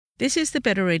This is the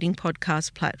Better Reading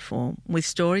Podcast platform with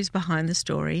stories behind the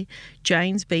story,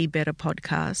 Jane's Be Better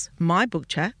podcast, my book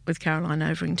chat with Caroline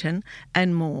Overington,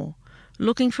 and more.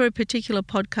 Looking for a particular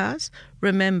podcast?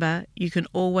 Remember, you can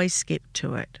always skip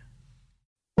to it.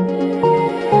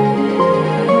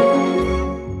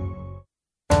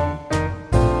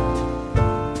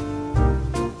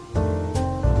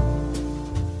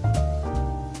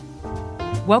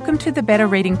 Welcome to the Better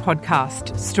Reading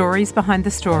Podcast, Stories Behind the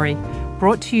Story,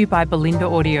 brought to you by Belinda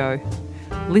Audio.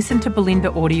 Listen to Belinda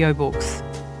audiobooks,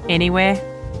 anywhere,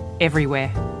 everywhere.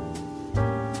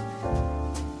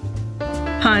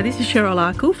 Hi, this is Cheryl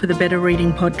Arkle for the Better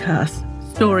Reading Podcast,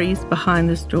 Stories Behind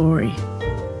the Story.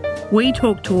 We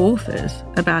talk to authors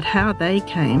about how they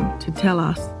came to tell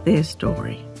us their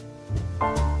story.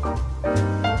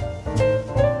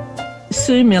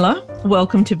 Sue Miller,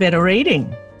 welcome to Better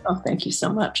Reading. Oh, thank you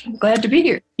so much. I'm glad to be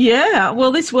here. Yeah,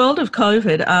 well, this world of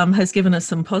COVID has given us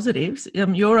some positives.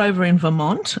 You're over in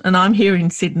Vermont and I'm here in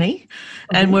Sydney,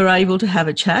 and we're able to have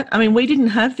a chat. I mean, we didn't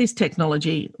have this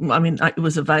technology. I mean, it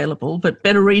was available, but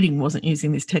Better Reading wasn't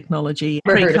using this technology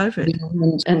pre-COVID.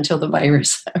 Until the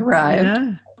virus arrived.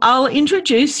 Yeah. I'll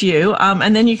introduce you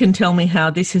and then you can tell me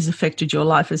how this has affected your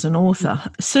life as an author.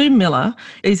 Sue Miller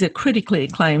is a critically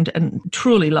acclaimed and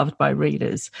truly loved by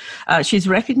readers. She's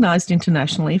recognised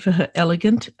internationally for her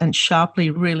elegant and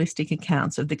sharply realistic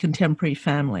accounts of the contemporary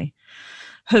family.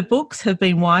 Her books have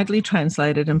been widely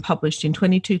translated and published in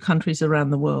 22 countries around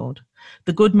the world.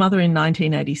 The Good Mother in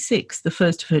 1986, the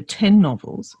first of her 10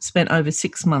 novels, spent over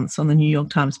 6 months on the New York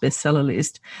Times bestseller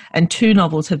list, and 2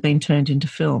 novels have been turned into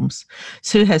films.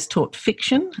 Sue has taught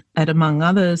fiction at, among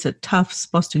others, at Tufts,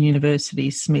 Boston University,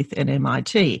 Smith and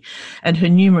MIT, and her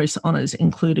numerous honours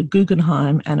include a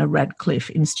Guggenheim and a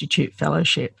Radcliffe Institute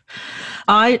Fellowship.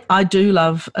 I do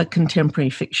love a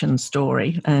contemporary fiction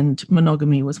story, and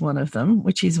Monogamy was one of them,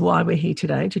 which is why we're here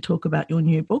today to talk about your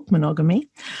new book, Monogamy.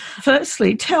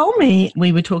 Firstly, tell me,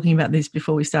 we were talking about this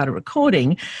before we started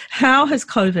recording, how has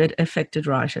COVID affected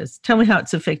writers? Tell me how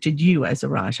it's affected you as a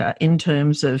writer in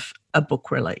terms of a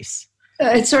book release.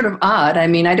 It's sort of odd. I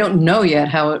mean, I don't know yet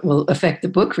how it will affect the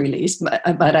book release,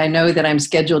 but I know that I'm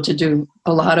scheduled to do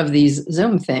a lot of these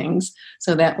Zoom things,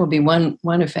 so that will be one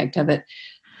effect of it.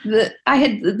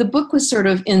 The book was sort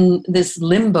of in this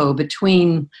limbo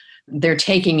between they're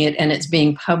taking it and it's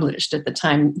being published at the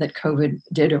time that COVID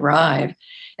did arrive.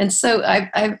 And so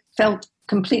I felt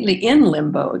completely in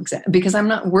limbo because I'm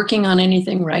not working on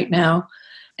anything right now.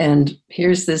 And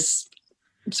here's this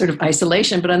sort of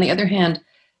isolation. But on the other hand,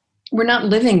 we're not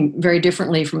living very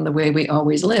differently from the way we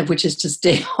always live, which is to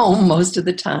stay home most of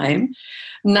the time,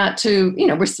 not to,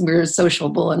 we're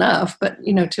sociable enough, but,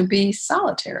 to be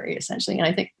solitary, essentially. And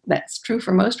I think that's true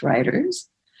for most writers.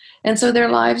 And so their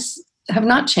lives have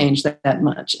not changed that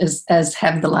much as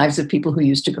have the lives of people who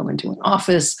used to go into an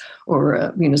office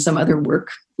or, some other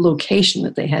work location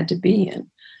that they had to be in.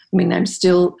 I mean, I'm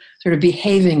still sort of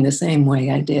behaving the same way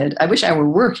I did. I wish I were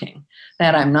working.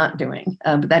 That I'm not doing,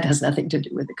 but that has nothing to do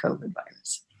with the COVID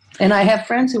virus. And I have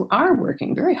friends who are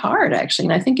working very hard, actually,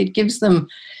 and I think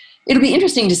it'll be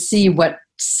interesting to see what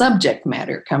subject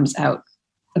matter comes out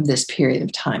of this period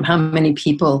of time, how many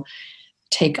people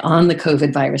take on the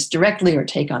COVID virus directly or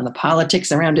take on the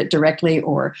politics around it directly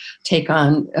or take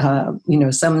on,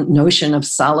 some notion of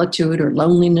solitude or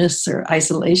loneliness or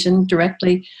isolation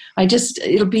directly.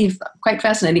 It'll be quite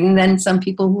fascinating. And then some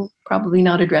people will probably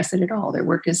not address it at all. Their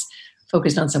work is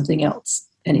focused on something else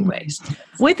anyways.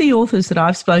 With the authors that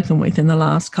I've spoken with in the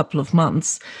last couple of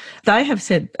months, they have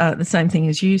said the same thing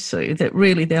as you, Sue, that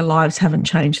really their lives haven't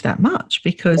changed that much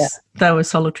because they were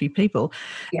solitary people.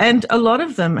 Yeah. And a lot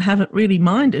of them haven't really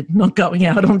minded not going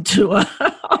out on tour.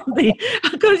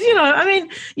 Because,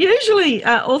 usually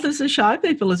authors are shy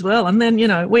people as well. And then,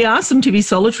 we ask them to be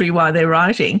solitary while they're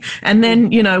writing. And then,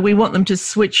 we want them to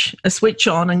switch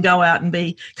on and go out and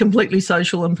be completely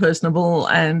social and personable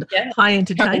and high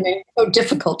entertainment. So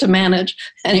difficult to manage.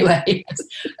 Anyway,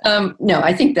 no,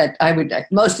 I think that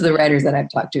most of the writers that I've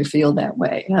talked to feel that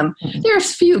way. There are a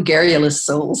few garrulous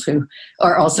souls who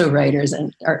are also writers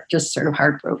and are just sort of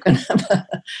heartbroken.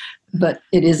 But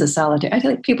it is a solitary. I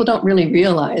think people don't really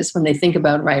realize when they think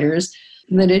about writers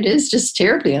that it is just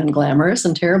terribly unglamorous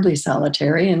and terribly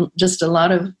solitary and just a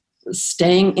lot of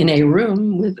staying in a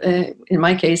room with, in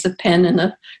my case, a pen and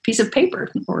a piece of paper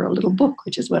or a little book,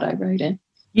 which is what I write in.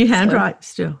 You handwrite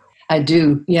still? I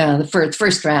do, yeah, the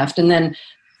first draft. And then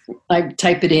I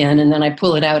type it in and then I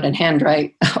pull it out and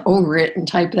handwrite over it and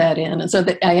type that in. And so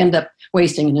that I end up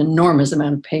wasting an enormous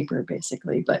amount of paper,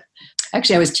 basically. But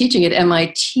actually, I was teaching at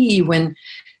MIT when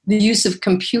the use of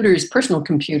computers, personal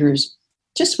computers,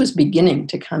 just was beginning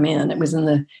to come in. It was in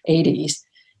the 80s.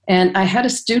 And I had a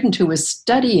student who was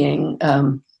studying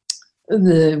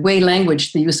the way the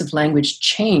use of language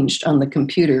changed on the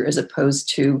computer as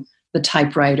opposed to the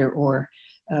typewriter or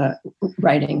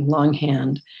writing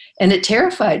longhand. And it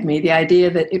terrified me, the idea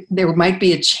that there might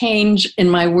be a change in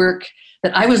my work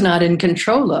that I was not in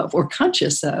control of or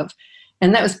conscious of.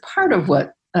 And that was part of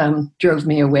what drove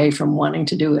me away from wanting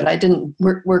to do it. I didn't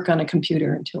work on a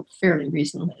computer until fairly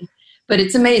recently. But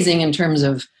it's amazing in terms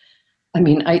of,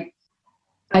 I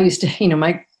used to,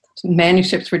 my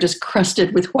manuscripts were just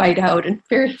crusted with whiteout and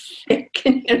very thick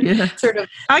and sort of.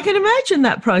 I can imagine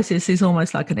that process is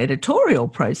almost like an editorial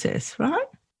process, right?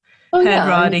 Oh,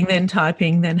 handwriting, then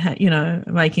typing, then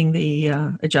making the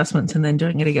adjustments and then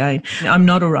doing it again. I'm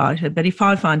not a writer, but if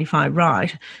I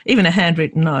write even a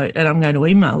handwritten note and I'm going to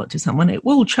email it to someone, it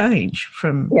will change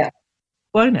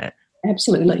won't it?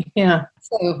 Absolutely, yeah.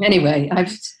 So anyway,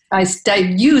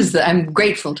 I'm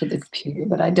grateful to the computer,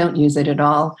 but I don't use it at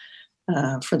all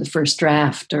for the first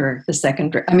draft or the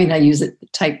second draft. I use it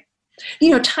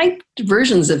typed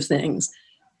versions of things.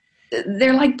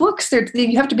 They're like books.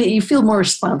 You feel more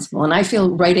responsible. And I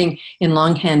feel writing in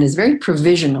longhand is very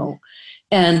provisional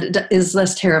and is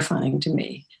less terrifying to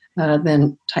me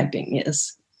than typing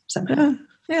is somehow.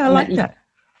 Yeah, I like that.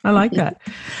 I like that.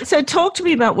 So talk to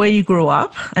me about where you grew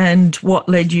up and what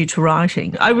led you to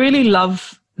writing. I really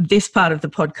love this part of the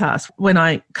podcast when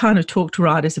I kind of talk to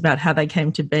writers about how they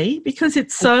came to be, because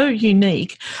it's so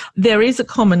unique. There is a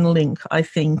common link, I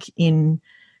think, in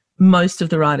most of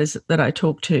the writers that I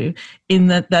talk to, in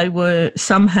that they were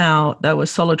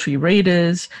solitary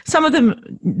readers. Some of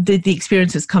them, the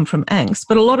experiences come from angst,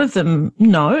 but a lot of them,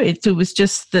 no, it was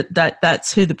just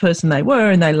that's who the person they were,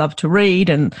 and they loved to read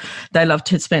and they loved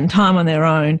to spend time on their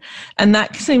own. And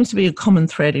that seems to be a common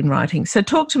thread in writing. So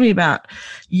talk to me about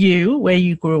you, where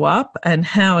you grew up, and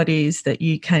how it is that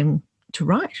you came to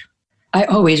write. I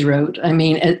always wrote.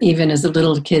 Even as a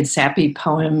little kid, sappy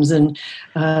poems and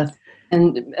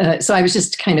so I was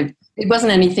just it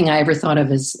wasn't anything I ever thought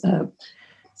of as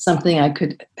something I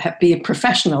could be a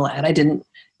professional at. I didn't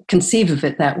conceive of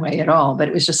it that way at all, but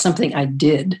it was just something I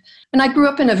did. And I grew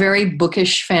up in a very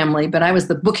bookish family, but I was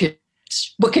the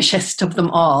bookishest of them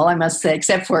all, I must say,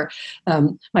 except for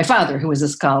my father, who was a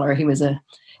scholar.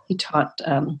 He taught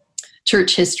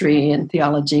church history and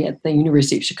theology at the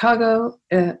University of Chicago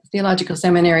Theological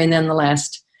Seminary, and then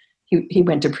he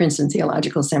went to Princeton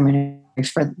Theological Seminary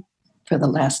for the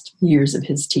last years of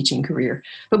his teaching career.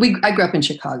 But I grew up in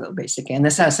Chicago, basically, on the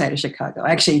south side of Chicago.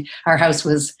 Actually, our house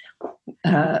was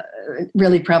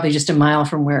really probably just a mile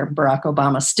from where Barack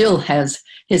Obama still has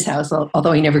his house,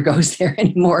 although he never goes there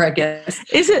anymore, I guess.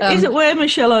 Is it where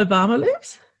Michelle Obama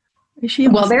lives?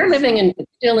 They're living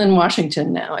still in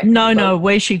Washington now. No,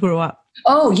 where she grew up.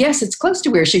 Oh, yes, it's close to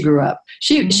where she grew up.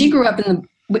 She grew up in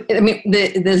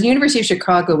the University of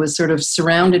Chicago was sort of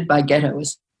surrounded by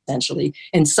ghettos, essentially.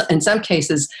 In some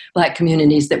cases, Black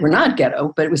communities that were not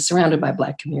ghetto, but it was surrounded by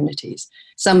Black communities,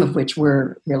 some of which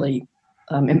were really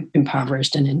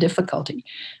impoverished and in difficulty.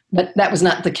 But that was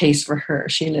not the case for her.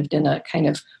 She lived in a kind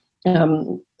of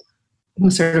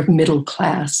sort of middle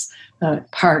class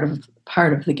part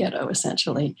of the ghetto,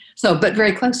 essentially. So, but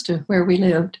very close to where we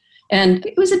lived. And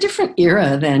it was a different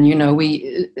era then.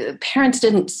 Parents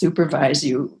didn't supervise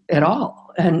you at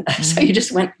all. And so you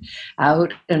just went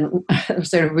out and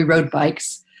we rode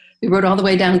bikes. We rode all the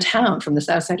way downtown from the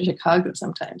south side of Chicago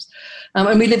sometimes.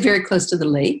 And we lived very close to the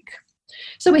lake.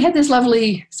 So we had this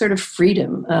lovely sort of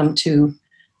freedom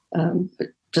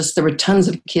there were tons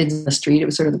of kids in the street. It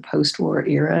was sort of the post-war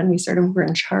era, and we sort of were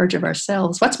in charge of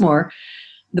ourselves. What's more,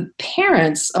 the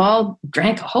parents all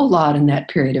drank a whole lot in that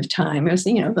period of time. It was,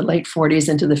 the late 40s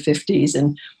into the 50s.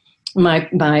 And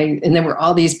and there were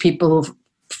all these people,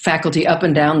 faculty up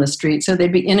and down the street. So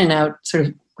they'd be in and out sort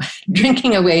of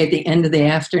drinking away at the end of the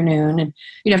afternoon. And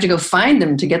you'd have to go find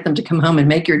them to get them to come home and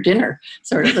make your dinner,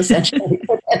 sort of essentially.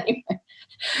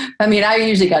 Anyway, I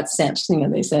usually got sent.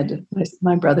 They said,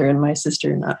 my brother and my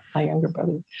sister, not my younger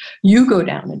brother, you go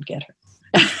down and get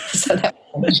her. So that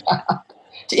was my job,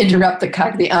 to interrupt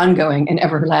the ongoing and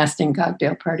everlasting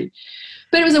cocktail party.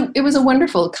 But it was a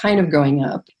wonderful kind of growing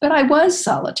up. But I was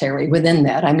solitary within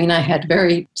that. I had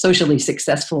very socially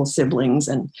successful siblings,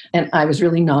 and I was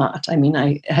really not.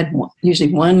 I had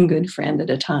usually one good friend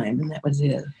at a time, and that was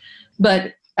it.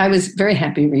 But I was very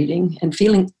happy reading and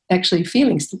feeling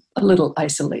a little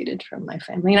isolated from my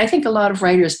family. And I think a lot of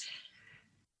writers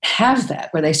have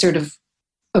that, where they sort of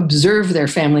observe their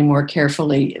family more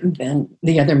carefully than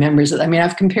the other members.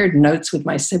 I've compared notes with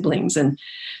my siblings, and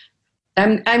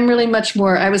I'm really much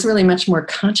more, I was really much more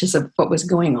conscious of what was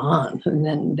going on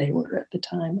than they were at the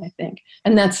time, I think.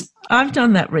 And I've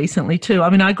done that recently too. I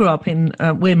mean, I grew up in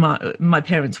where my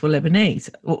parents were Lebanese.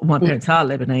 My parents are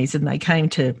Lebanese, and they came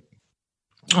to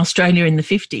Australia in the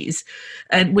 50s,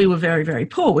 and we were very, very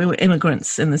poor. We were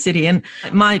immigrants in the city, and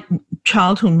my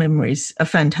childhood memories are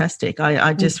fantastic.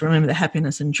 I just remember the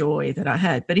happiness and joy that I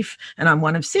had. And I'm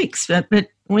one of 6, but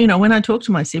you know, when I talk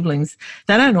to my siblings,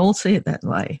 they don't all see it that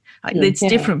way. It's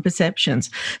different perceptions.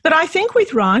 But I think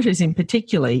with writers in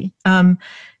particular, you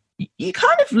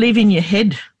kind of live in your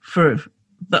head for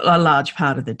a large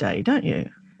part of the day, don't you?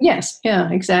 Yes, yeah,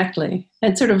 exactly.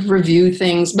 And sort of review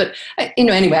things. But,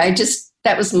 anyway,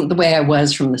 that was the way I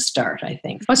was from the start, I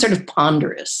think. I was sort of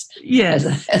ponderous as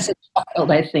a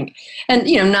child, I think. And,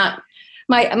 not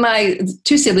my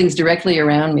 2 siblings directly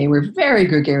around me were very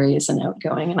gregarious and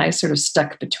outgoing, and I sort of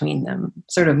stuck between them,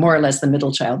 sort of more or less the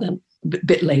middle child, and a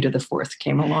bit later the 4th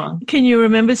came along. Can you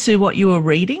remember, Sue, what you were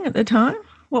reading at the time?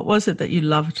 What was it that you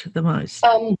loved the most?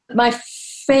 My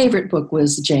favorite book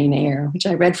was Jane Eyre, which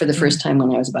I read for the first time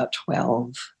when I was about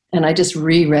 12. And I just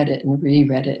reread it and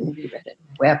reread it and reread it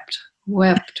and wept.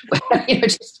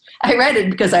 I read it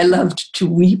because I loved to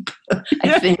weep,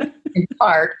 I think, in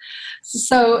part.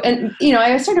 So, and,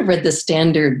 I sort of read the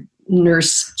standard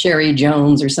Nurse Cherry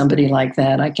Jones or somebody like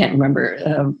that. I can't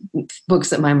remember books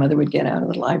that my mother would get out of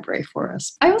the library for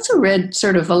us. I also read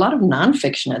sort of a lot of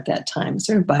nonfiction at that time,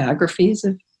 sort of biographies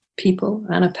of people.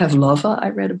 Anna Pavlova, I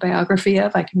read a biography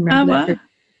of. I can remember that.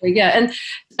 Yeah, and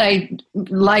I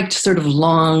liked sort of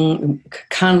long,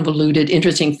 convoluted,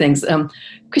 interesting things.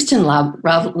 Kristin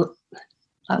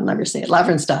I'll never say it.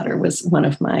 Lavransdatter was one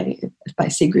of by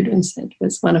Sigrid Undset,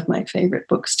 was one of my favorite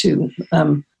books too.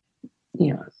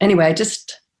 Anyway, I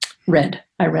just read.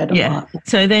 I read a lot.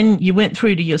 So then you went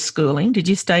through to your schooling. Did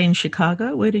you stay in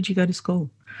Chicago? Where did you go to school?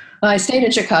 I stayed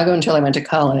in Chicago until I went to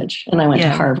college, and I went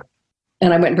to Harvard.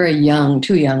 And I went very young,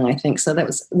 too young, I think. So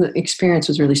the experience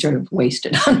was really sort of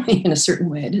wasted on me in a certain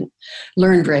way. I didn't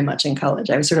learn very much in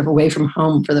college. I was sort of away from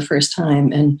home for the first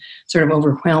time and sort of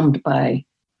overwhelmed by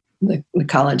the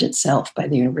college itself, by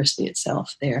the university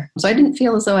itself there. So I didn't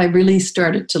feel as though I really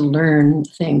started to learn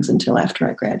things until after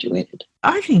I graduated.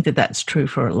 I think that that's true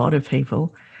for a lot of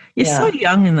people. You're so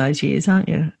young in those years, aren't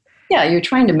you? Yeah, you're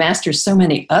trying to master so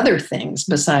many other things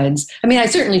besides, I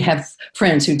certainly have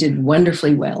friends who did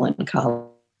wonderfully well in college,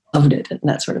 loved it and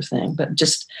that sort of thing, but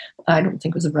just, I don't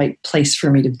think it was the right place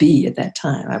for me to be at that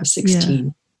time. I was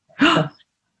 16. Yeah.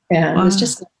 It was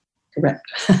just not correct.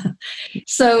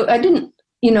 So I didn't,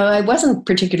 I wasn't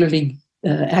particularly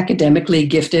academically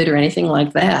gifted or anything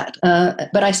like that.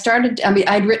 But I started,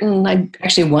 I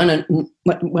actually won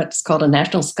what's called a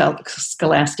National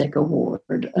Scholastic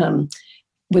Award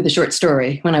with a short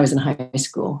story when I was in high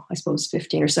school, I suppose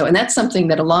 15 or so. And that's something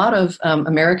that a lot of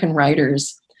American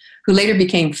writers who later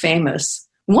became famous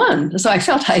won. So I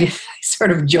felt I sort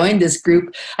of joined this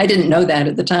group. I didn't know that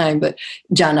at the time, but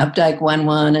John Updike won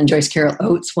one, and Joyce Carol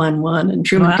Oates won one, and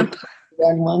Truman Capote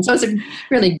won one. So it was a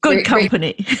really good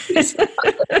company. So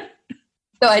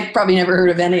I'd probably never heard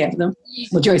of any of them.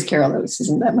 Well, Joyce Carol Oates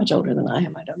isn't that much older than I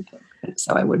am, I don't think.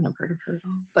 So I wouldn't have heard of her at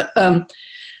all. But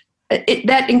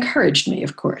that encouraged me,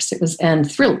 of course. It was,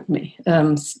 and thrilled me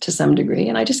to some degree.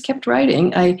 And I just kept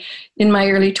writing. In my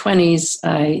early 20s,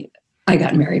 I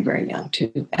got married very young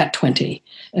too, at 20.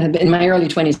 In my early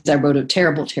 20s, I wrote a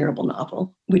terrible, terrible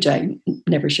novel, which I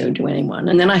never showed to anyone.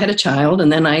 And then I had a child,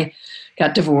 and then I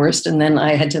got divorced, and then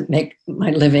I had to make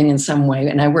my living in some way.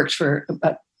 And I worked for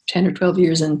about 10 or 12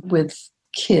 years with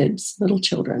kids, little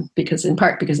children, in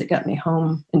part because it got me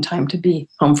home in time to be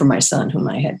home for my son, whom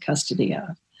I had custody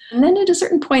of. And then at a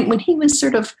certain point when he was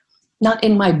sort of not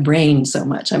in my brain so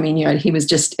much, he was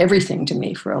just everything to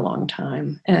me for a long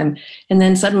time. And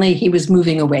then suddenly he was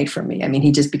moving away from me.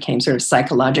 He just became sort of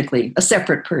psychologically a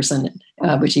separate person,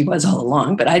 which he was all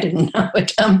along, but I didn't know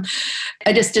it.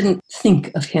 I just didn't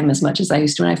think of him as much as I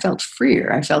used to, and I felt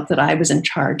freer. I felt that I was in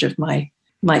charge of my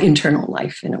internal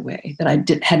life in a way that I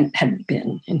hadn't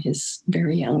been in his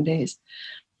very young days.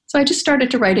 So I just started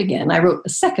to write again. I wrote a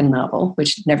second novel,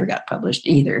 which never got published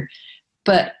either.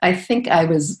 But I think I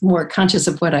was more conscious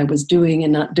of what I was doing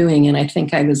and not doing, and I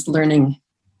think I was learning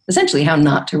essentially how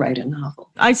not to write a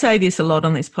novel. I say this a lot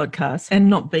on this podcast, and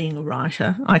not being a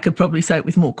writer, I could probably say it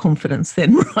with more confidence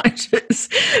than writers,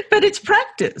 but it's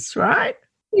practice, right?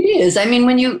 It is.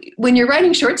 When you're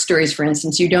writing short stories, for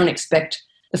instance, you don't expect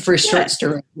the first short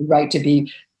story you write to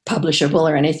be publishable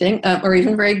or anything, or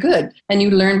even very good. And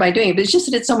you learn by doing it. But it's just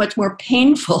that it's so much more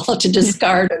painful to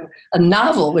discard a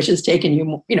novel, which has taken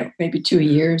you, maybe 2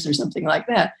 years or something like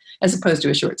that, as opposed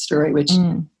to a short story, which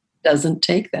doesn't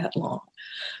take that long.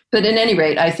 But at any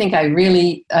rate, I think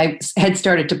I had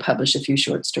started to publish a few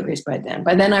short stories by then.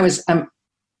 By then I'm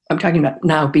talking about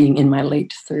now being in my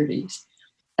late 30s.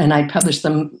 And I published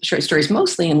some short stories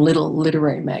mostly in little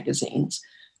literary magazines.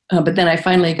 But then I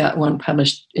finally got one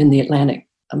published in the Atlantic,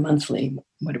 a monthly,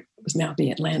 what it was now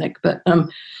the Atlantic. But and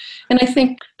I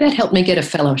think that helped me get a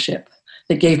fellowship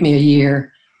that gave me a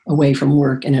year away from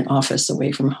work in an office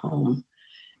away from home.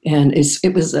 And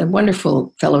it was a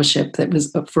wonderful fellowship that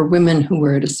was for women who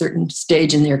were at a certain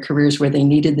stage in their careers where they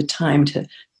needed the time to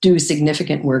do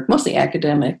significant work, mostly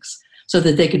academics, so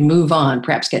that they could move on,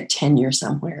 perhaps get tenure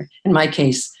somewhere. In my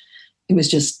case, it was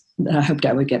just that I hoped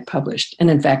I would get published. And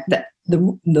in fact, that the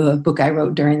book I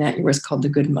wrote during that year was called The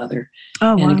Good Mother.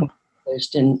 Oh, wow. And it got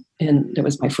published and it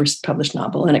was my first published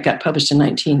novel, and it got published in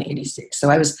 1986. So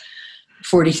I was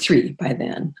 43 by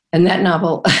then. And that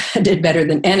novel did better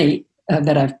than any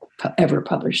that I've ever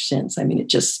published since. I mean, it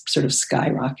just sort of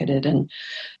skyrocketed. And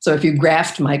so if you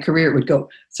graphed my career, it would go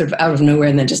sort of out of nowhere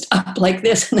and then just up like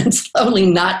this and then slowly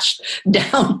notched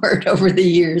downward over the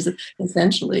years,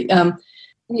 essentially.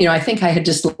 I think I had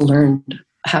just learned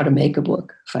how to make a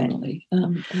book, finally.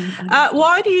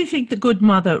 Why do you think The Good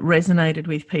Mother resonated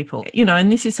with people?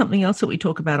 And this is something else that we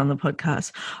talk about on the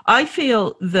podcast. I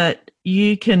feel that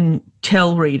you can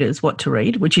tell readers what to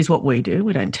read, which is what we do.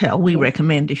 We don't tell, we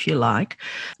recommend if you like.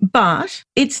 But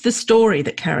it's the story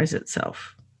that carries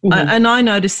itself. Mm-hmm. And I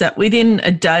noticed that within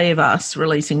a day of us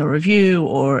releasing a review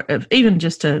or even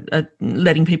just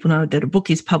letting people know that a book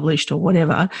is published or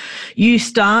whatever, you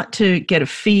start to get a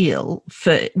feel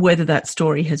for whether that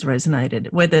story has resonated.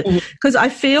 Because I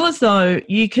feel as though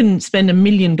you can spend $1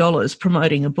 million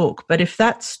promoting a book, but if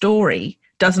that story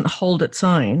doesn't hold its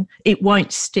own, it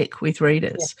won't stick with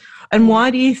readers. Yeah. And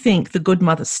why do you think The Good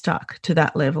Mother stuck to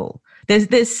that level? There's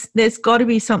got to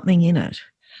be something in it.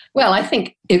 Well, I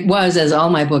think it was, as all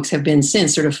my books have been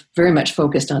since, sort of very much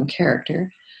focused on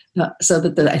character. So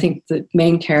that I think the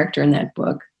main character in that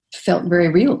book felt very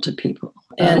real to people.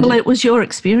 And well, it was your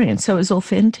experience, so it was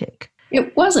authentic.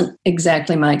 It wasn't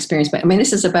exactly my experience, but I mean,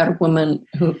 this is about a woman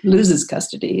who loses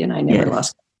custody, and I never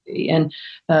lost custody. And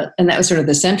that was sort of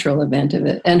the central event of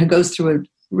it, and who goes through a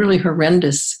really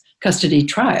horrendous custody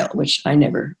trial, which I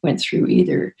never went through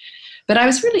either. But I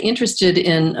was really interested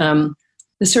in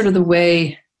the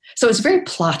way. So it's very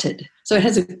plotted. So it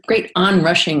has a great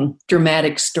onrushing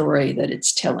dramatic story that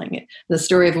it's telling. The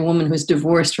story of a woman who's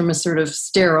divorced from a sort of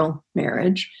sterile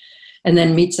marriage and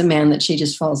then meets a man that she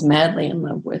just falls madly in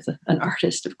love with, an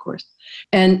artist, of course,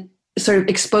 and sort of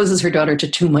exposes her daughter to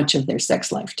too much of their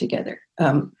sex life together,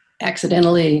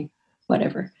 accidentally,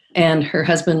 whatever. And her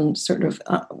husband sort of,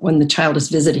 when the child is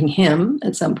visiting him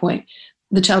at some point,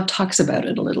 the child talks about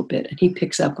it a little bit and he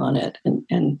picks up on it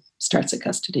and starts a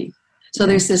custody. So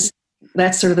there's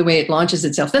that's sort of the way it launches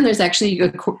itself. Then there's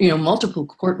actually multiple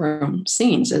courtroom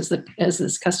scenes as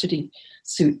this custody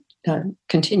suit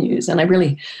continues. And I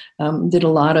really did a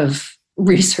lot of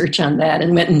research on that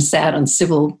and went and sat on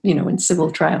in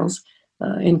civil trials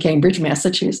in Cambridge,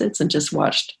 Massachusetts, and just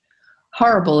watched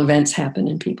horrible events happen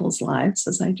in people's lives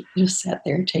as I just sat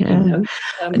there taking notes.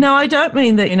 No, I don't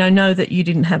mean that, know that you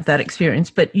didn't have that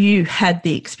experience, but you had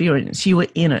the experience. You were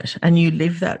in it and you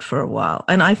lived that for a while.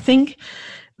 And I think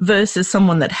versus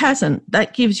someone that hasn't,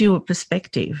 that gives you a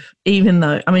perspective, even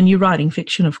though, I mean, you're writing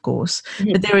fiction, of course,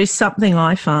 but there is something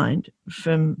I find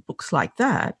from books like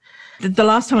that. The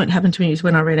last time it happened to me is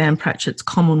when I read Anne Pratchett's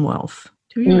Commonwealth.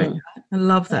 Do you read that? I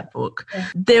love that book. Yeah.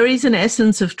 There is an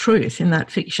essence of truth in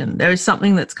that fiction. There is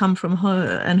something that's come from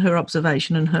her and her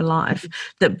observation in her life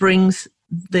that brings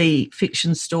the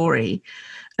fiction story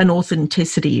an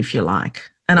authenticity, if you like.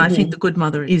 And I think The Good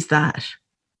Mother is that.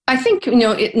 I think,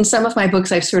 in some of my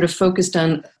books, I've sort of focused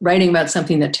on writing about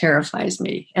something that terrifies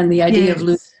me. And the idea of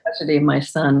losing custody of my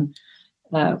son,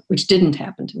 which didn't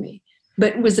happen to me,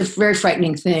 but it was a very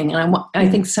frightening thing. And I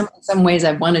think in some ways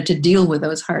I've wanted to deal with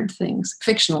those hard things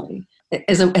fictionally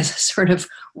as a sort of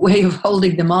way of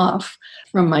holding them off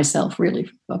from myself, really,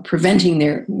 preventing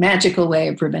their magical way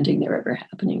of preventing their ever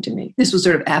happening to me. This was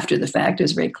sort of after the fact. It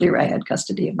was very clear I had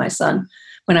custody of my son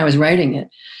when I was writing it.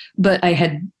 But I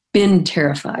had been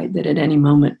terrified that at any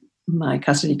moment my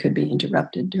custody could be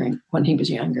interrupted when he was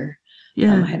younger.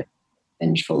 I had a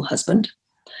vengeful husband.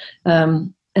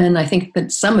 And I think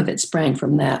that some of it sprang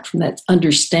from that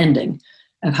understanding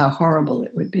of how horrible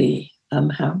it would be,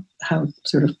 how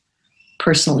sort of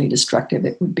personally destructive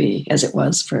it would be, as it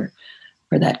was for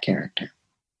that character.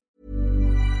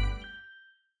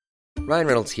 Ryan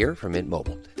Reynolds here from Mint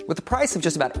Mobile. With the price of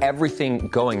just about everything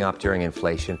going up during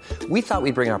inflation, we thought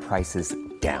we'd bring our prices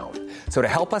down. So to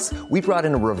help us, we brought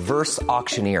in a reverse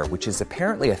auctioneer, which is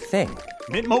apparently a thing.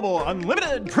 Mint Mobile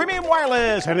Unlimited Premium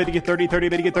Wireless. How to get 30, 30,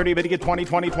 bit to get 30, bit to get 20,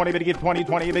 20, 20, bit to get 20,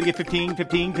 20, bit to get 15,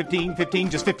 15, 15,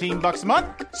 15, just $15 a month?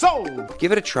 Sold!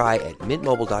 Give it a try at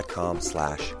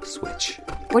mintmobile.com/switch.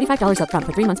 $45 up front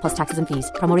for 3 months plus taxes and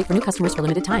fees. Promo rate for new customers for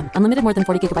limited time. Unlimited more than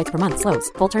 40 gigabytes per month.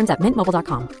 Slows full terms at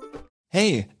mintmobile.com.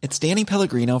 Hey, it's Danny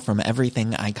Pellegrino from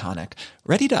Everything Iconic.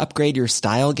 Ready to upgrade your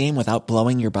style game without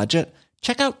blowing your budget?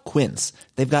 Check out Quince.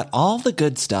 They've got all the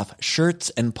good stuff,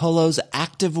 shirts and polos,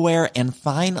 activewear, and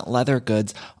fine leather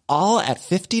goods, all at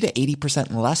 50 to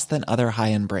 80% less than other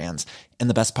high-end brands. And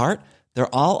the best part?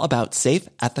 They're all about safe,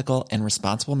 ethical, and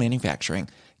responsible manufacturing.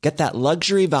 Get that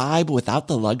luxury vibe without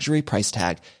the luxury price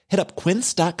tag. Hit up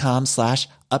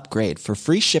quince.com/upgrade for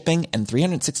free shipping and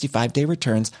 365-day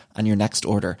returns on your next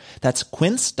order. That's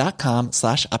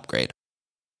quince.com/upgrade.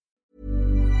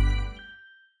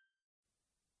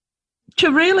 To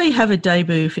really have a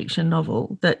debut fiction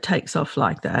novel that takes off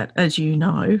like that, as you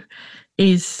know,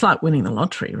 is like winning the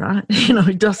lottery, right? You know,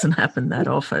 it doesn't happen that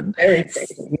often. Very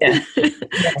exciting, yeah.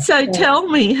 So tell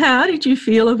me, how did you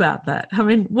feel about that? I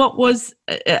mean, what was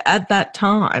at that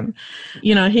time?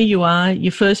 You know, here you are,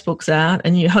 your first book's out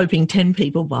and you're hoping 10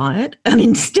 people buy it, and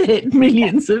instead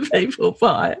millions of people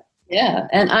buy it. Yeah,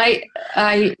 and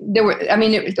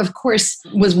it, of course,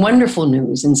 was wonderful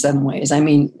news in some ways. I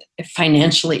mean,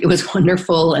 financially, it was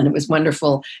wonderful, and it was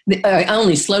wonderful. I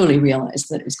only slowly realized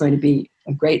that it was going to be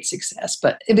a great success,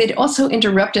 but it also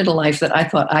interrupted a life that I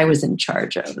thought I was in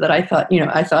charge of, that I thought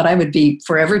I would be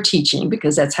forever teaching,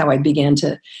 because that's how I began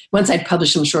to, once I'd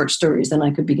published some short stories, then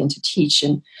I could begin to teach.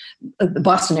 And the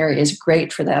Boston area is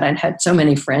great for that. I'd had so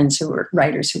many friends who were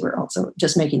writers who were also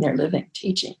just making their living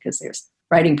teaching, because there's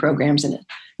writing programs in a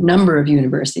number of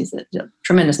universities, a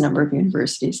tremendous number of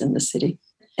universities in the city.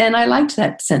 And I liked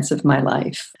that sense of my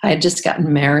life. I had just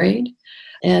gotten married,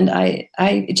 and I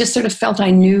just sort of felt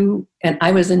I knew, and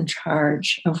I was in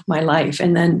charge of my life.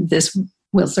 And then this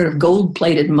sort of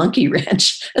gold-plated monkey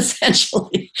wrench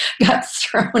essentially got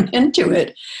thrown into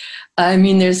it. I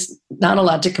mean, there's not a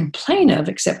lot to complain of,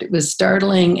 except it was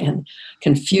startling and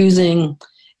confusing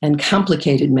and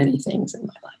complicated many things in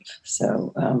my life.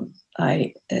 So,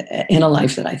 in a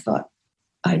life that I thought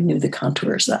I knew the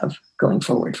contours of going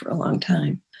forward for a long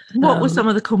time. What were some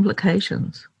of the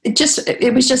complications?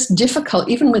 It was just difficult,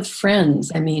 even with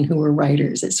friends, who were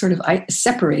writers. It sort of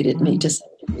separated me to some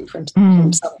degree from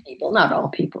some people, not all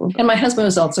people. And my husband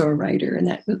was also a writer,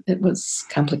 and it was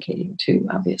complicating too,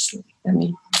 obviously.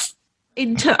 I'm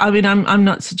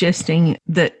not suggesting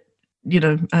that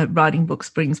writing books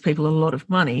brings people a lot of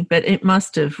money, but it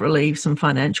must have relieved some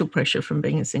financial pressure from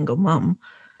being a single mum.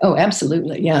 Oh,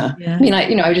 absolutely. Yeah.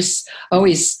 I was just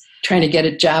always trying to get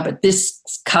a job at this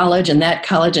college and that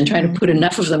college, and trying to put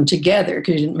enough of them together,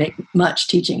 because you didn't make much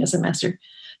teaching a semester,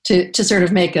 to sort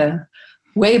of make a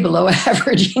way below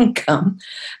average income.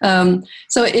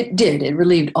 So it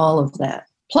relieved all of that.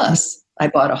 Plus, I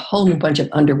bought a whole new bunch of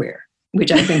underwear,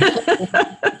 which I think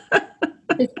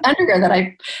it's underwear that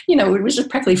it was just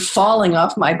practically falling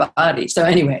off my body. So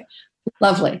anyway,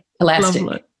 lovely, elastic.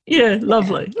 Lovely. Yeah,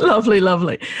 lovely.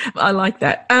 I like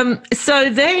that. So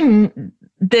then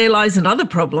there lies another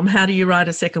problem. How do you write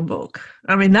a second book?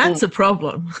 That's a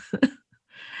problem.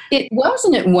 It was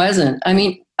and it wasn't. I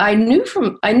knew I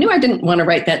didn't want to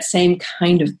write that same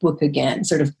kind of book again.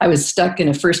 Sort of, I was stuck in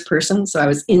a first person, so I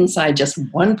was inside just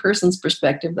one person's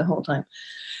perspective the whole time.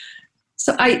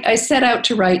 So I set out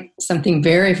to write something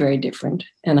very, very different,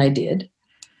 and I did.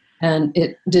 And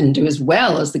it didn't do as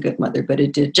well as The Good Mother, but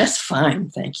it did just fine,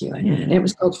 thank you. It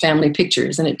was called Family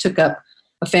Pictures, and it took up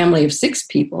a family of 6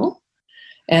 people,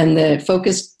 and it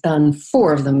focused on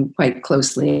 4 of them quite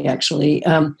closely, actually.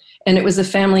 And it was a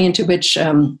family into which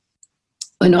an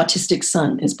autistic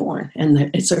son is born,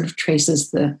 and it sort of traces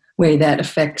the way that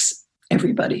affects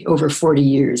everybody over 40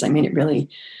 years. It really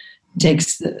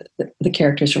takes the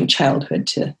characters from childhood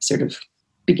to sort of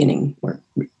beginning or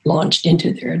launched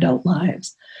into their adult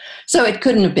lives. So it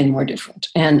couldn't have been more different.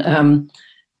 And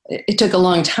it took a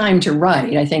long time to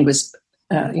write. I think it was,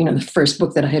 the first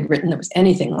book that I had written that was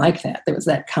anything like that was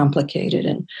that complicated.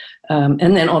 And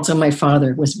then also my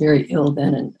father was very ill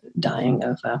then and dying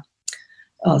of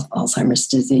Alzheimer's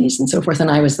disease and so forth.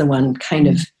 And I was the one kind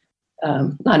of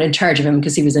not in charge of him,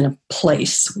 because he was in a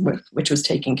place which was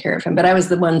taking care of him. But I was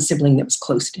the one sibling that was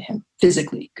close to him,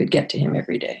 physically could get to him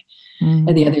every day.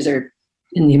 And the others are,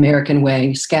 in the American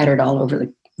way, scattered all over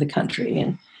the country.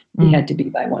 And he had to be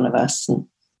by one of us, and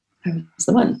I was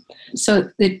the one.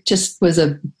 So it just was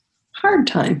a hard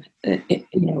time,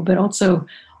 but also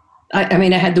I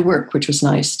mean, I had the work, which was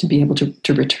nice to be able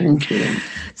to return to it.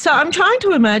 So I'm trying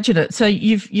to imagine it. So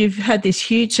you've had this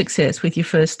huge success with your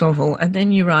first novel, and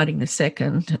then you're writing the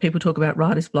second. People talk about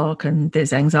writer's block, and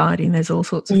there's anxiety, and there's all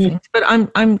sorts of things. But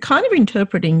I'm kind of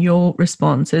interpreting your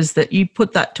response as that you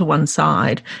put that to one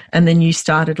side, and then you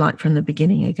started like from the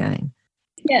beginning again.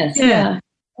 Yes, yeah.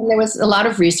 And there was a lot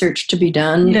of research to be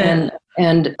done,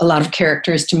 and a lot of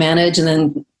characters to manage, and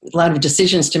then a lot of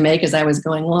decisions to make as I was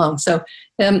going along. So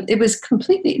it was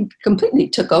completely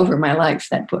took over my life,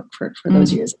 that book, for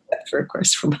those years, of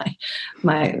course, for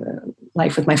my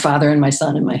life with my father and my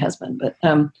son and my husband.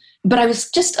 But I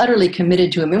was just utterly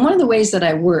committed to him. And one of the ways that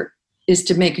I work is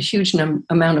to make a huge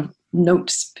amount of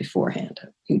notes beforehand, a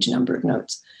huge number of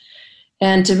notes,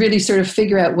 and to really sort of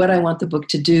figure out what I want the book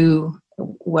to do,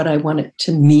 what I want it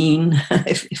to mean,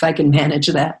 if I can manage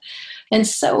that. And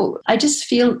so I just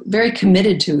feel very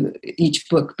committed to each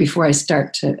book before I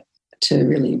start to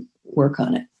really work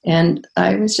on it. And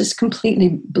I was just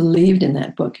completely believed in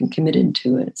that book and committed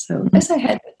to it. So as I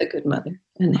had with A Good Mother,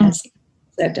 and as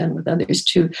I've done with others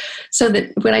too, so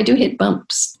that when I do hit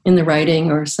bumps in the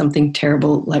writing or something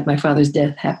terrible like my father's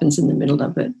death happens in the middle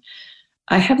of it,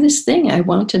 I have this thing I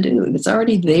want to do that's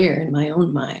already there in my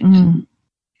own mind.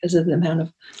 Because of the amount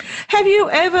of... Have you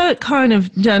ever kind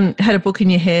of had a book in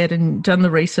your head and done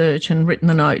the research and written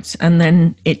the notes, and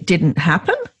then it didn't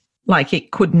happen? Like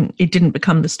it didn't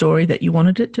become the story that you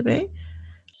wanted it to be? I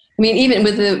mean, even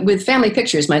with Family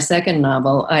Pictures, my second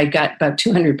novel, I got about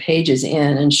 200 pages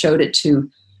in and showed it to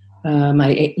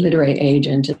my literary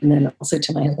agent, and then also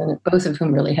to my husband, both of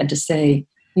whom really had to say,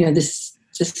 this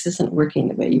isn't working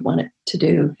the way you want it to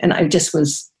do. And I just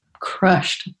was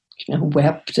crushed.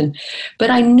 Wept,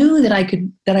 but I knew that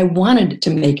I wanted to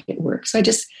make it work. So I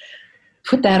just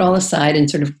put that all aside and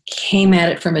sort of came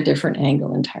at it from a different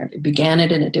angle entirely. Began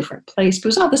it in a different place, but it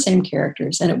was all the same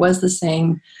characters, and it was the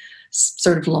same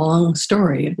sort of long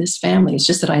story of this family. It's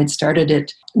just that I had started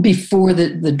it before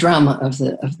the drama of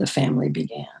the family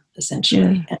began,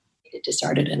 essentially. Yeah. It just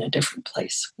started in a different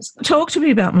place. Talk to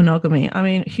me about monogamy. I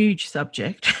mean, huge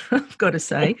subject, I've got to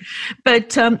say.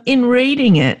 But in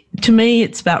reading it, to me,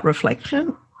 it's about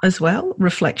reflection as well.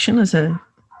 Reflection as an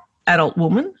adult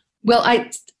woman. Well,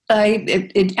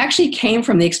 it actually came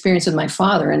from the experience of my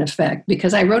father, in effect,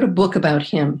 because I wrote a book about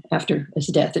him after his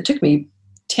death. It took me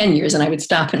 10 years, and I would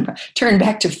stop and turn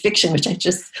back to fiction, which I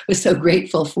just was so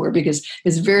grateful for, because it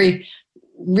was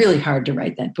really hard to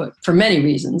write that book for many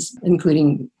reasons,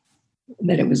 including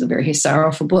that it was a very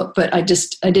sorrowful book, but I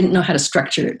didn't know how to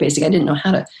structure it. Basically, I didn't know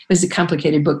it was a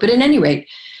complicated book. But at any rate,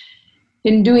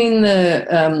 in doing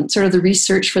the sort of the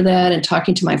research for that and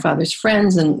talking to my father's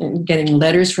friends and getting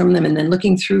letters from them and then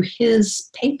looking through his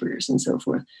papers and so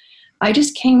forth, I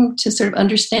just came to sort of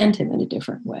understand him in a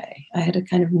different way. I had a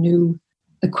kind of new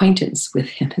acquaintance with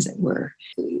him, as it were.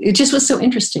 It just was so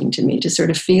interesting to me to sort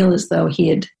of feel as though he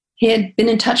had been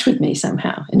in touch with me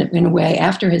somehow in a way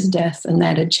after his death, and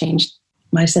that had changed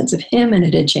my sense of him, and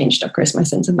it had changed, of course, my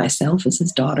sense of myself as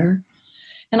his daughter.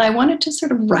 And I wanted to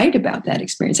sort of write about that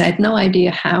experience. I had no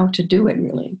idea how to do it,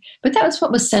 really. But that was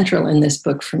what was central in this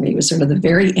book for me, was sort of the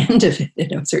very end of it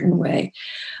in a certain way,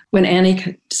 when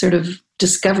Annie sort of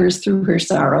discovers through her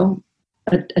sorrow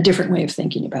a different way of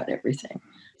thinking about everything.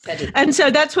 And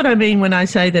so that's what I mean when I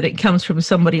say that it comes from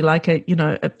somebody like a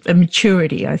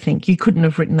maturity, I think. You couldn't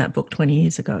have written that book 20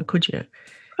 years ago, could you?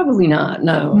 Probably not,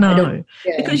 no. No,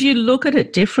 because you look at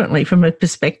it differently from a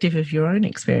perspective of your own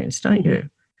experience, don't you?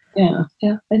 Yeah,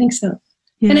 I think so.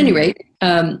 Yeah. At any rate,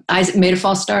 I made a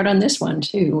false start on this one,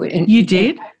 too. And you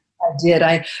did? I did.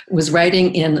 I was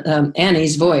writing in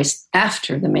Annie's voice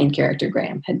after the main character,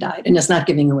 Graham, had died. And it's not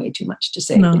giving away too much to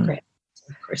say the Graham,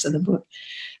 of course, of the book.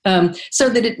 So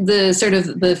that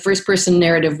the first person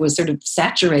narrative was sort of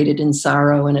saturated in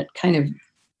sorrow, and it kind of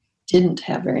didn't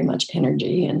have very much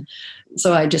energy. And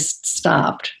so I just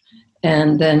stopped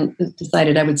and then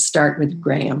decided I would start with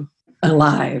Graham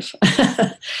alive.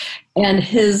 And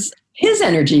his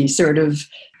energy sort of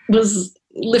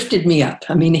lifted me up.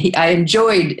 I mean, I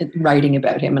enjoyed writing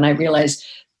about him, and I realized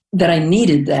that I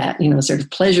needed that, sort of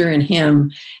pleasure in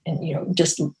him, and,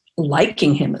 just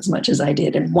liking him as much as I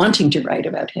did and wanting to write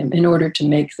about him in order to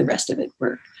make the rest of it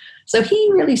work. So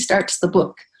he really starts the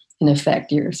book, in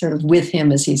effect. You're sort of with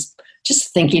him as he's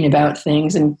just thinking about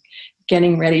things and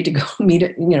getting ready to go meet,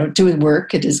 to his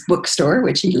work at his bookstore,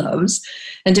 which he loves,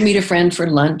 and to meet a friend for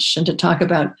lunch and to talk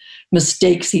about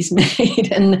mistakes he's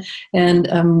made and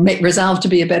resolve to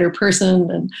be a better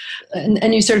person.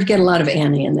 And you sort of get a lot of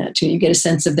Annie in that too. You get a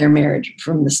sense of their marriage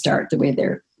from the start, the way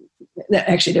they're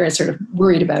sort of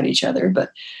worried about each other,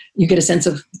 but you get a sense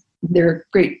of their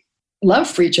great love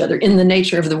for each other in the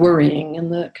nature of the worrying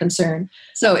and the concern.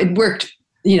 So it worked.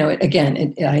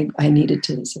 I needed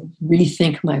to sort of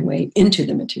rethink my way into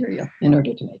the material in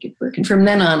order to make it work. And from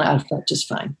then on, I felt just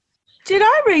fine. Did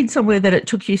I read somewhere that it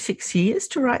took you 6 years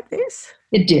to write this?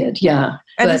 It did, yeah.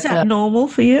 And is that normal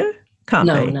for you? Can't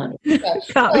no, be. Not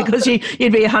Can't because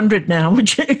you'd be 100 now,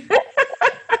 would you?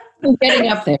 I'm getting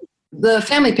up there. The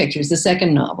Family Pictures, the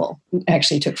second novel,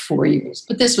 actually took 4 years.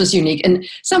 But this was unique. And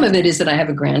some of it is that I have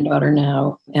a granddaughter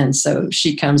now, and so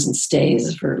she comes and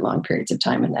stays for long periods of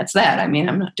time, and that's that. I mean,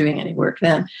 I'm not doing any work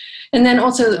then. And then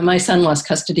also my son lost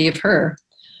custody of her,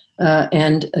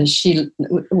 and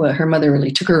her mother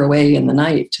really took her away in the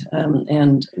night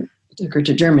and took her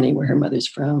to Germany, where her mother's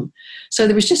from. So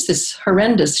there was just this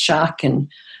horrendous shock, and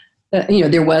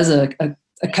there was a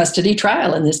custody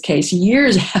trial in this case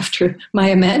years after my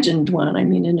imagined one. I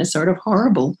mean, in a sort of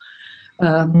horrible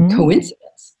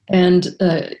coincidence. And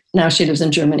now she lives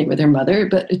in Germany with her mother,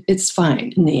 but it's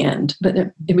fine in the end.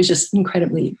 But it was just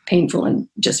incredibly painful and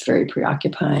just very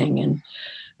preoccupying. And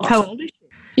how old is she?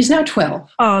 He's now 12.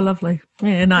 Oh, lovely.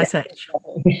 Yeah, nice age.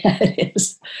 Yeah, it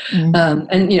is.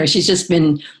 And, she's just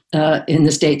been in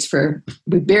the States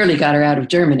we barely got her out of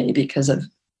Germany because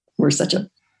we're such a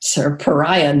sort of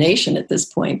pariah nation at this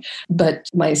point. But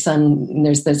my son,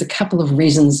 there's a couple of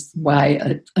reasons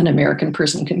why an American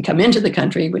person can come into the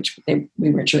country, which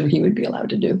we weren't sure he would be allowed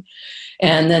to do.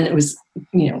 And then it was,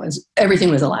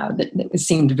 everything was allowed. That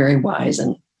seemed very wise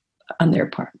and on their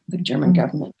part, the German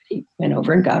government. He went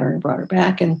over and got her and brought her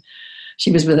back, and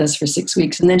she was with us for 6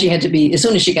 weeks. And then she had to be, as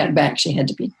soon as she got back, she had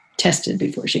to be tested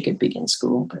before she could begin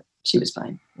school, but she was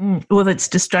fine. Well, that's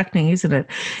distracting, isn't it?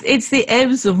 It's the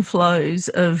ebbs and flows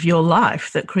of your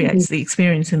life that creates the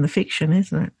experience in the fiction,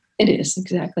 isn't it? It is,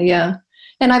 exactly, yeah.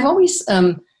 And I've always,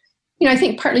 I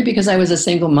think partly because I was a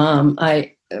single mom,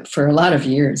 for a lot of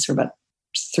years, for about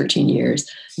 13 years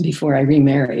before I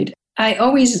remarried, I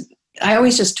always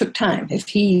just took time. If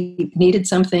he needed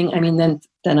something,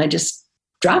 then I just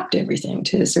dropped everything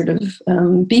to sort of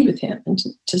be with him and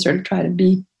to sort of try to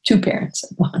be two parents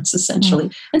at once, essentially.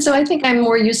 And so I think I'm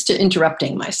more used to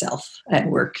interrupting myself at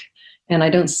work, and I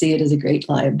don't see it as a great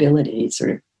liability. It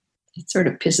sort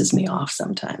of pisses me off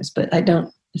sometimes, but I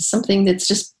don't. It's something that's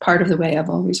just part of the way I've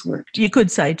always worked. You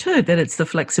could say, too, that it's the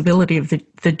flexibility of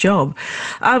the job.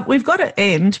 We've got to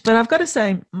end, but I've got to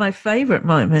say my favourite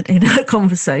moment in our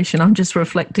conversation, I'm just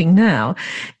reflecting now,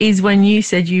 is when you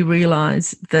said you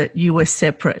realised that you were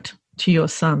separate to your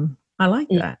son. I like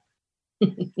that.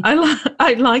 I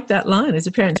like that line as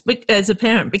a parent,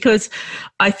 because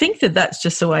I think that that's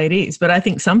just the way it is, but I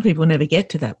think some people never get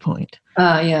to that point.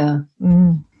 Yeah.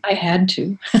 I had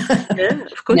to. Yeah,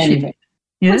 of course anyway. You did.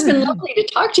 Yeah. Well, it's been lovely to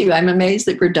talk to you. I'm amazed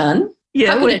that we're done.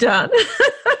 Yeah, we're done.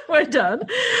 We're done.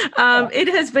 It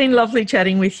has been lovely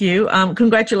chatting with you.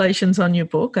 Congratulations on your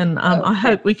book, and I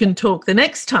hope we can talk the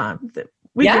next time. I hope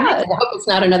it's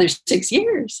not another 6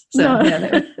 years. So,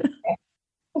 no.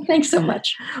 Well, thanks so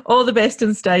much. All the best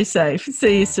and stay safe.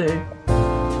 See you soon.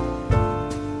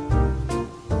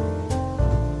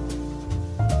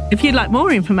 If you'd like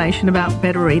more information about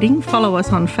Better Reading, follow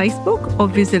us on Facebook or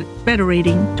visit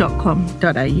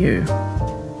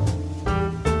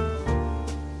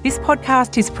betterreading.com.au. This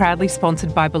podcast is proudly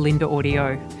sponsored by Belinda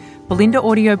Audio. Belinda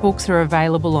audiobooks are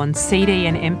available on CD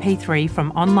and MP3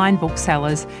 from online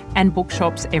booksellers and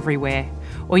bookshops everywhere,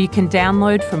 or you can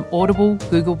download from Audible,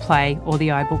 Google Play or the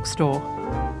iBook Store.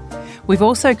 We've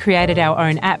also created our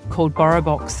own app called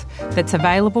BorrowBox that's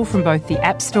available from both the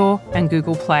App Store and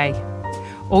Google Play.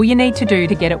 All you need to do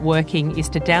to get it working is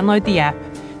to download the app,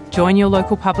 join your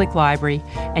local public library,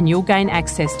 and you'll gain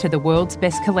access to the world's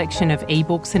best collection of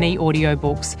ebooks and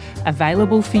e-audiobooks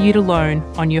available for you to loan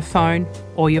on your phone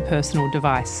or your personal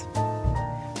device.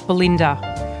 Belinda,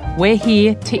 we're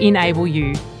here to enable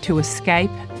you to escape,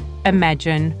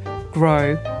 imagine,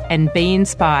 grow, and be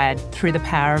inspired through the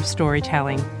power of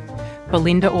storytelling.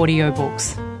 Belinda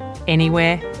Audiobooks.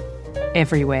 Anywhere,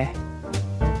 everywhere.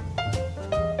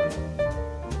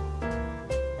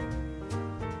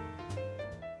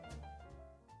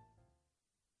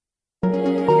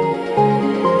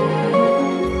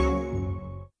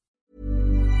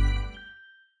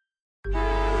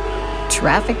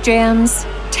 Traffic jams,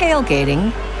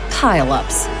 tailgating,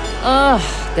 pile-ups. Ugh,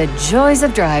 the joys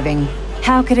of driving.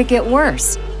 How could it get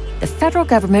worse? The federal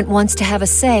government wants to have a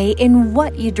say in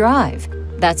what you drive.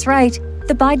 That's right.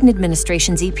 The Biden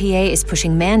administration's EPA is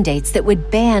pushing mandates that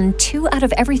would ban 2 out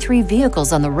of every 3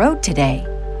 vehicles on the road today.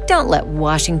 Don't let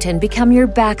Washington become your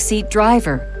backseat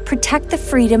driver. Protect the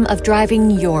freedom of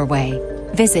driving your way.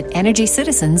 Visit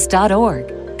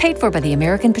EnergyCitizens.org. Paid for by the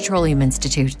American Petroleum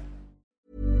Institute.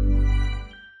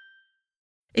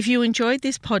 If you enjoyed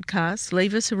this podcast,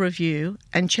 leave us a review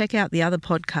and check out the other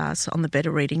podcasts on the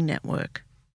Better Reading Network.